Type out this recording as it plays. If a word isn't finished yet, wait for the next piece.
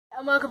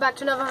And welcome back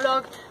to another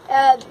vlog.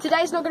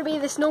 Today's not going to be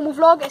this normal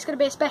vlog, it's going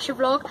to be a special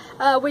vlog.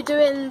 We're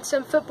doing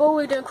some football,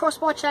 we're doing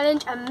crossbar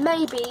challenge and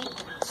maybe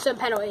some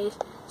penalties.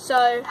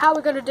 So how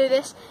we're going to do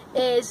this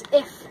is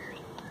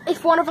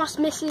if one of us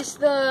misses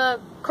the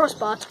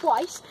crossbar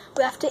twice,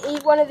 we have to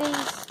eat one of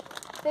these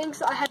things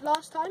that I had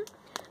last time.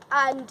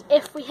 And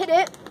if we hit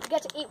it, we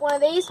get to eat one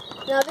of these.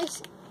 Now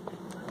this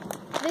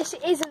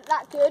isn't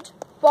that good,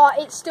 but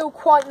it's still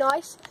quite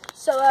nice.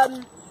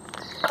 So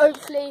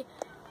hopefully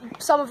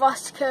some of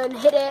us can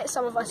hit it,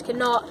 some of us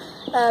cannot.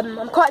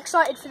 I'm quite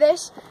excited for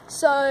this,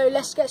 so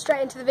let's get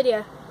straight into the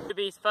video.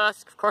 Toby's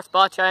first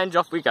crossbar challenge,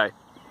 off we go.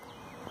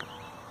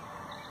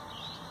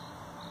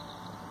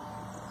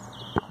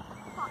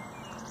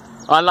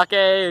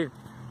 Unlucky!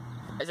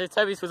 So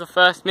Toby's was a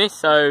first miss,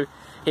 so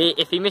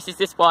if he misses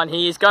this one,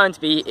 he is going to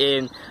be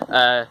in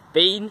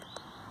bean.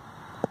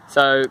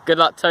 So good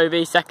luck,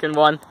 Toby. Second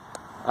one.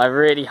 I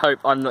really hope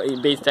I'm not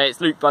eating beans today.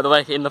 It's Luke, by the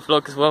way, in the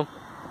vlog as well.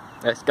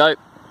 Let's go.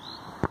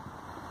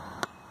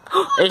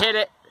 He hit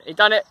it. He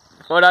done it.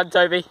 Well done,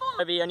 Toby.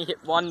 Toby only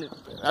hit one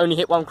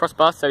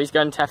crossbar, so he's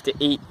going to have to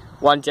eat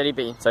one jelly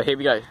bean. So here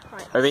we go.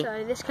 Right, Toby.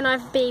 so this can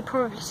either be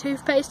probably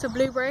toothpaste or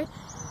blueberry.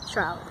 Let's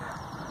try it out.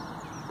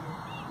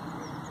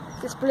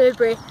 This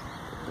blueberry.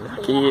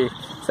 Lucky you.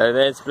 So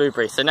there's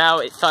blueberry. So now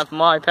it's time for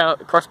my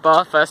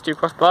crossbar. First two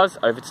crossbars.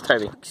 Over to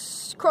Toby.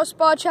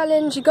 Crossbar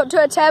challenge. You got 2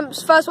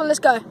 attempts. First one. Let's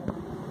go.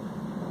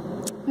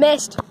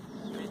 Missed.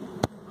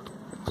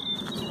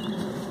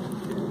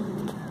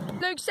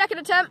 Luke's second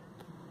attempt,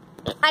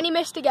 and he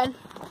missed again.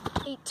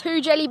 Eat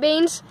 2 jelly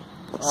beans.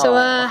 So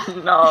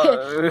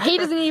no. he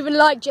doesn't even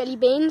like jelly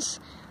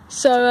beans.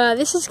 So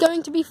this is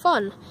going to be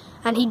fun.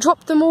 And he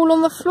dropped them all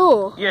on the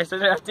floor. Yeah, so I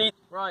don't have to eat.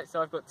 Right,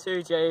 so I've got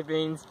 2 jelly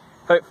beans.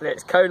 Hopefully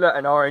it's cola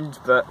and orange,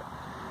 but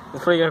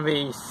it's probably going to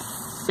be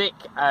sick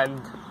and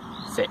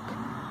sick.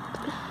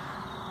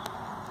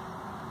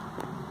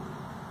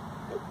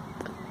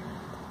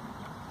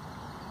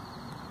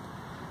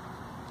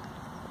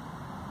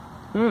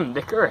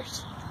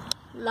 Licorice.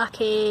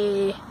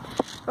 Lucky.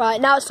 Right,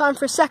 now it's time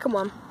for a second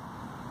one.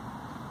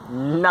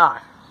 No.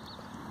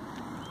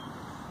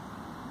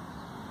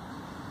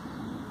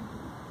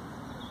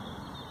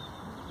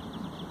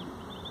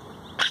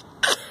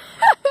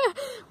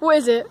 What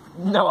is it?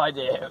 No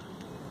idea.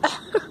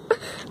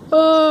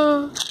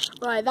 Oh,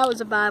 right, that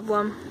was a bad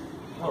one.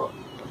 Oh.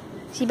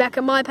 See, back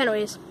at my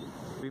penalties.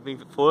 We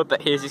move it forward,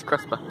 but here's his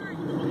crossbar.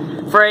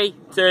 3,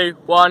 2,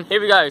 1, here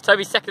we go.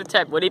 Toby's second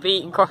attempt. Will he be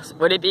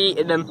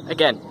eating them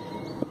again?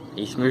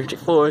 He's moved it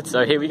forward,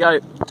 so here we go.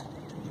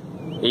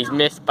 He's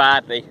missed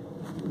badly.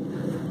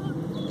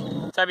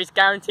 Toby's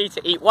guaranteed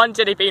to eat 1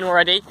 jelly bean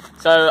already,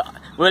 so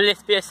will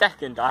this be a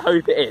second? I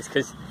hope it is,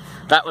 because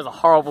that was a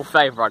horrible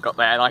flavour I got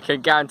there, and I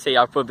can guarantee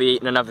I'll probably be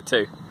eating another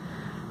 2.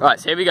 Right,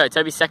 so here we go.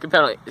 Toby's second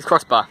penalty. It's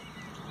crossbar.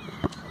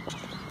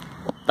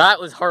 That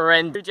was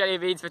horrendous. 2 jelly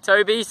beans for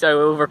Toby,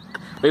 so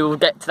we will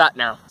get to that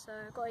now. So,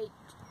 got to eat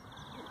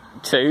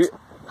 2.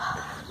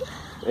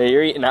 Yeah,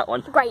 you're eating that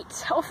one.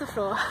 Great, off the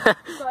floor. Got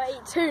to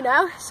eat 2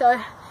 now, so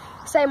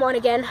same one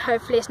again.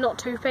 Hopefully it's not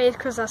toothpaste,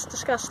 because that's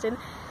disgusting.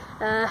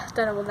 Don't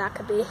know what that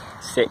could be.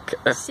 Sick.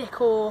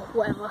 Sick or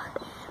whatever.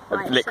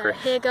 Right, licorice.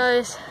 So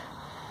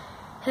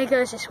here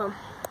goes this one.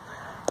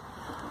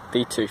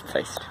 Be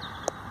toothpaste.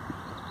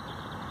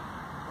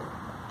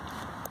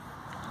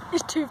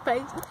 It's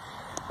toothpaste.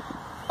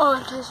 Oh,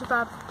 it tastes so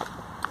bad.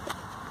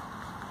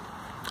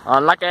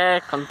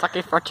 Unlucky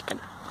Kentucky Fried Chicken.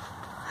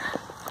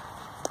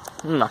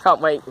 I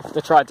can't wait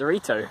to try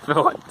Dorito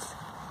for once.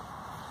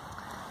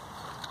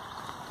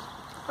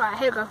 Right,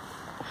 here we go.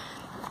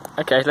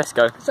 Okay, let's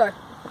go. So,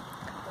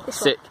 this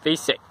Sick. Be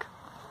sick.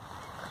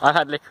 I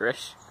had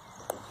licorice.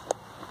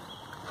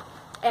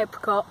 one.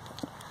 Apricot.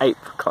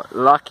 Apricot.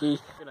 Lucky.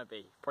 Gonna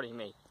be probably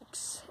me.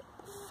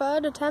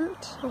 Third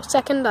attempt or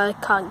second? I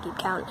can't keep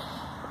count.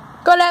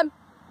 Got him.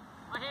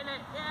 I hit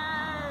it. Yay!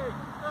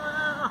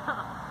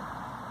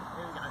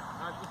 Here we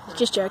go.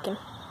 Just joking.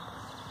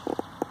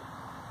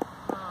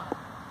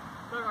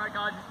 Alright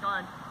guys, it's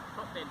going.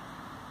 Popped in.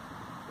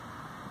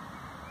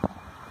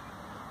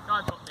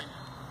 Guys, popped in.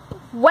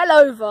 Well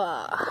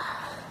over.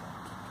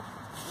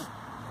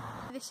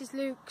 This is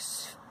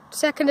Luke's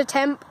second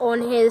attempt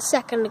on his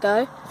second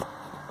go.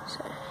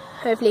 So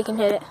hopefully he can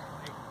hit it.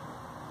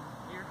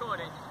 Are you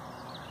recording?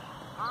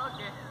 Oh,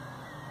 okay.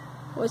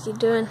 What's he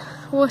doing?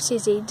 What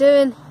is he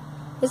doing?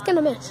 He's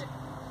gonna miss.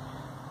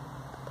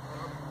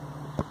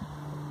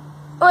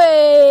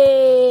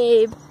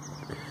 Wait.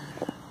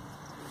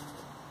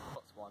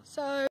 What's one?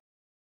 So